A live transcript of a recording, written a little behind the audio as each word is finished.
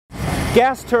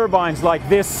Gas turbines like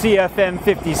this CFM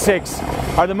 56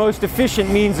 are the most efficient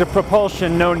means of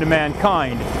propulsion known to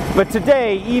mankind. But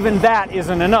today, even that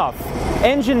isn't enough.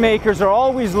 Engine makers are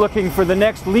always looking for the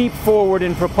next leap forward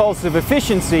in propulsive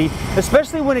efficiency,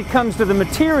 especially when it comes to the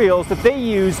materials that they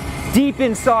use deep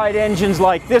inside engines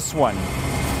like this one.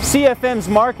 CFM's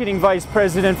marketing vice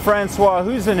president, Francois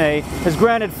Houzenet, has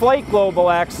granted Flight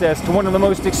Global access to one of the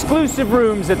most exclusive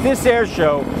rooms at this air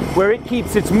show, where it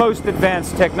keeps its most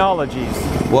advanced technologies.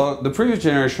 Well, the previous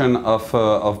generation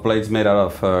of blades made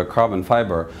out of carbon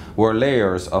fiber were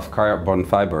layers of carbon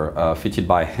fiber fitted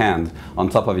by hand on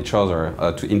top of each other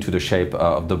into the shape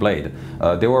of the blade.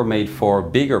 They were made for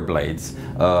bigger blades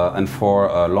and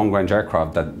for long-range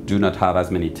aircraft that do not have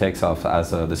as many takeoffs as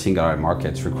the single-aisle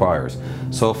market requires.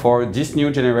 So for this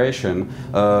new generation,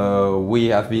 we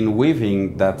have been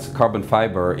weaving that carbon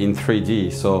fiber in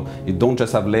 3D. So you don't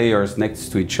just have layers next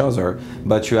to each other,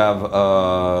 but you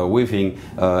have weaving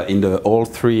in all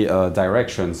three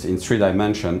directions in 3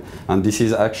 dimensions, and this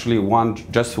is actually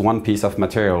just one piece of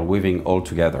material weaving all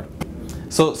together.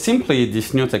 So simply,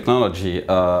 this new technology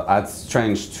adds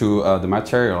strength to the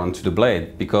material and to the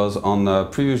blade, because on the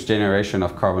previous generation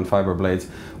of carbon fiber blades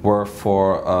were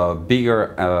for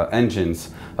bigger engines,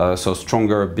 so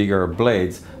stronger, bigger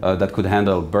blades that could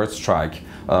handle bird strike.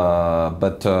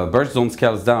 But birds don't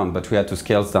scale down, but we had to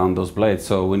scale down those blades,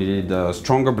 so we needed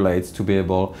stronger blades to be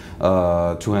able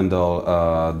to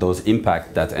handle those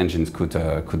impacts that engines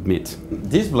could meet.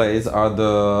 These blades are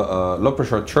the low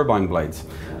pressure turbine blades.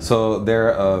 So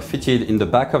they're fitted in the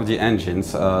back of the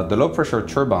engines. The low pressure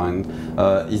turbine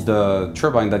is the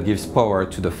turbine that gives power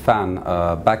to the fan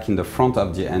back in the front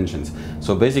of the engines.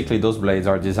 So basically those blades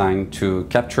are designed to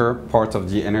capture part of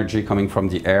the energy coming from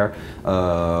the air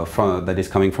that is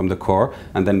coming from the core,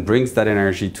 and then brings that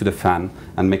energy to the fan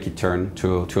and make it turn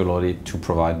to allow it to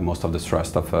provide most of the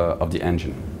thrust of the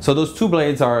engine. So those two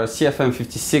blades are CFM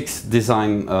 56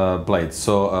 design blades,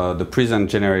 so the present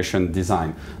generation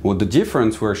design. Well, the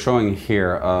difference we're showing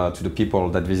here to the people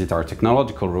that visit our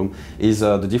technological room is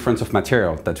the difference of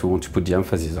material that we want to put the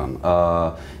emphasis on.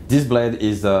 This blade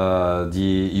is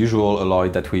the usual alloy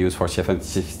that we use for CFM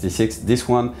 56. This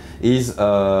one is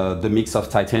the mix of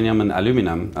titanium and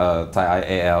aluminum,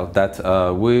 TiAl,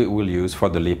 that we will use for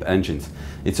the LEAP engines.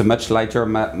 It's a much lighter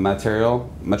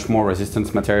material, much more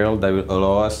resistant material that will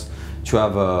allow us to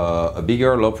have a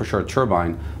bigger low pressure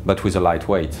turbine, but with a light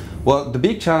weight. Well, the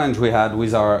big challenge we had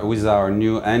with our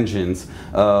new engines,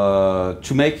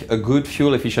 to make a good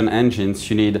fuel efficient engines,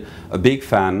 you need a big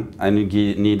fan and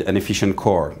you need an efficient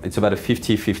core. It's about a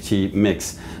 50-50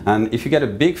 mix. And if you get a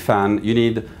big fan, you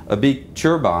need a big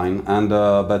turbine, and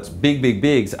but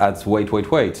bigs adds weight.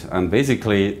 And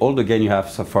basically all the gain you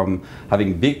have from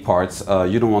having big parts,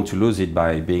 you don't want to lose it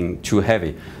by being too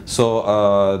heavy.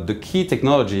 So the key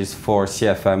technologies for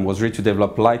CFM was really to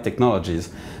develop light technologies,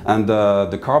 and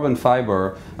the carbon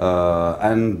fiber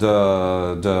and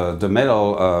the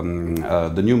metal,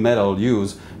 the new metal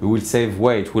used will save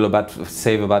weight, will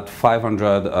save about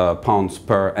 500 pounds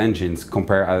per engines,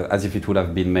 compared as if it would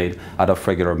have been made out of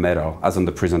regular metal, as on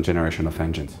the present generation of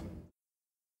engines.